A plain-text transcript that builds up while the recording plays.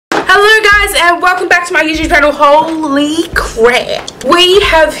Hello guys and welcome back to my YouTube channel. Holy crap. We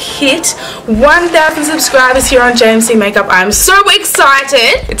have hit 1,000 subscribers here on JMC Makeup. I'm so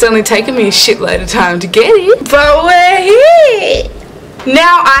excited. It's only taken me a shitload of time to get it, but we're here.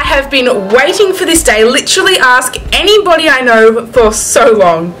 Now I have been waiting for this day, literally ask anybody I know for so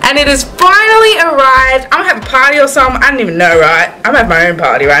long, and it has finally arrived. I'm gonna have a party or something, I don't even know, right? I'm having my own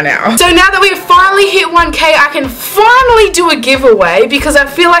party right now. So now that we've finally hit 1K, I can finally do a giveaway because I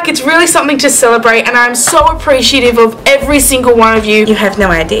feel like it's really something to celebrate, and I'm so appreciative of every single one of you. You have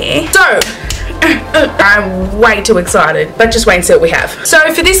no idea. So I'm way too excited, but just wait and see what we have.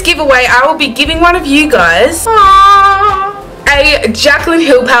 So for this giveaway, I will be giving one of you guys a Jaclyn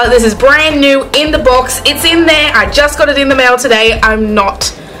Hill palette. This is brand new in the box. It's in there. I just got it in the mail today. I'm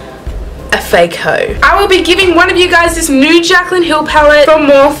not a fake hoe. I will be giving one of you guys this new Jaclyn Hill palette from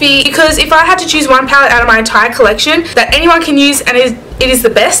Morphe because if I had to choose one palette out of my entire collection that anyone can use and it is the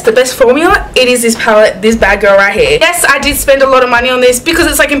best formula, it is this palette, this bad girl right here. Yes, I did spend a lot of money on this because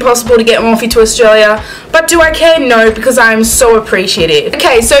it's like impossible to get Morphe to Australia, but do I care? No, because I'm so appreciative.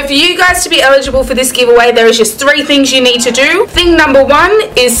 Okay, so for you guys to be eligible for this giveaway, there is just 3 things you need to do. Thing number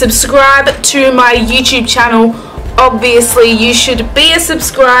 1 is subscribe to my YouTube channel. Obviously, you should be a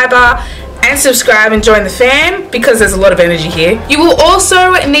subscriber and subscribe and join the fam because there's a lot of energy here. You will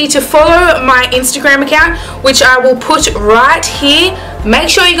also need to follow my Instagram account, which I will put right here. Make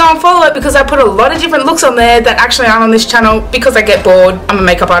sure you go and follow it because I put a lot of different looks on there that actually aren't on this channel because I get bored. I'm a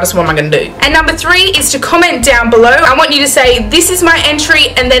makeup artist, what am I going to do? And number 3 is to comment down below. I want you to say this is my entry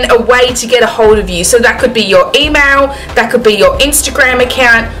and then a way to get a hold of you. So that could be your email, that could be your Instagram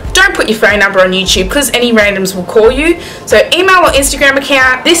account. Don't put your phone number on YouTube because any randoms will call you. So email or Instagram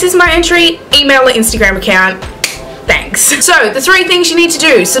account, this is my entry, email or Instagram account. Thanks. So the 3 things you need to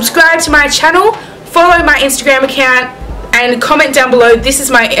do: subscribe to my channel, follow my Instagram account, and comment down below this is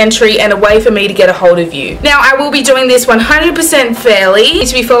my entry and a way for me to get a hold of you. Now I will be doing this 100% fairly. You need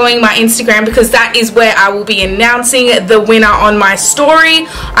to be following my Instagram because that is where I will be announcing the winner on my story.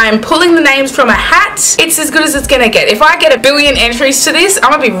 I am pulling the names from a hat. It's as good as it's gonna get. If I get 1 billion entries to this,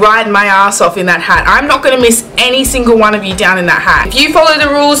 I'm gonna be riding my ass off in that hat. I'm not gonna miss any single one of you down in that hat. If you follow the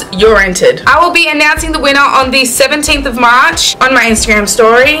rules, you're entered. I will be announcing the winner on the 17th of March on my Instagram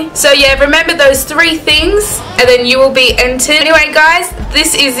story. So yeah, remember those 3 things and then you will be entered. Anyway guys,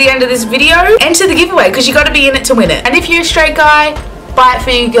 this is the end of this video. Enter the giveaway because you got to be in it to win it. And if you're a straight guy, buy it for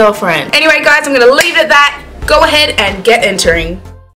your girlfriend. Anyway guys, I'm going to leave it at that. Go ahead and get entering.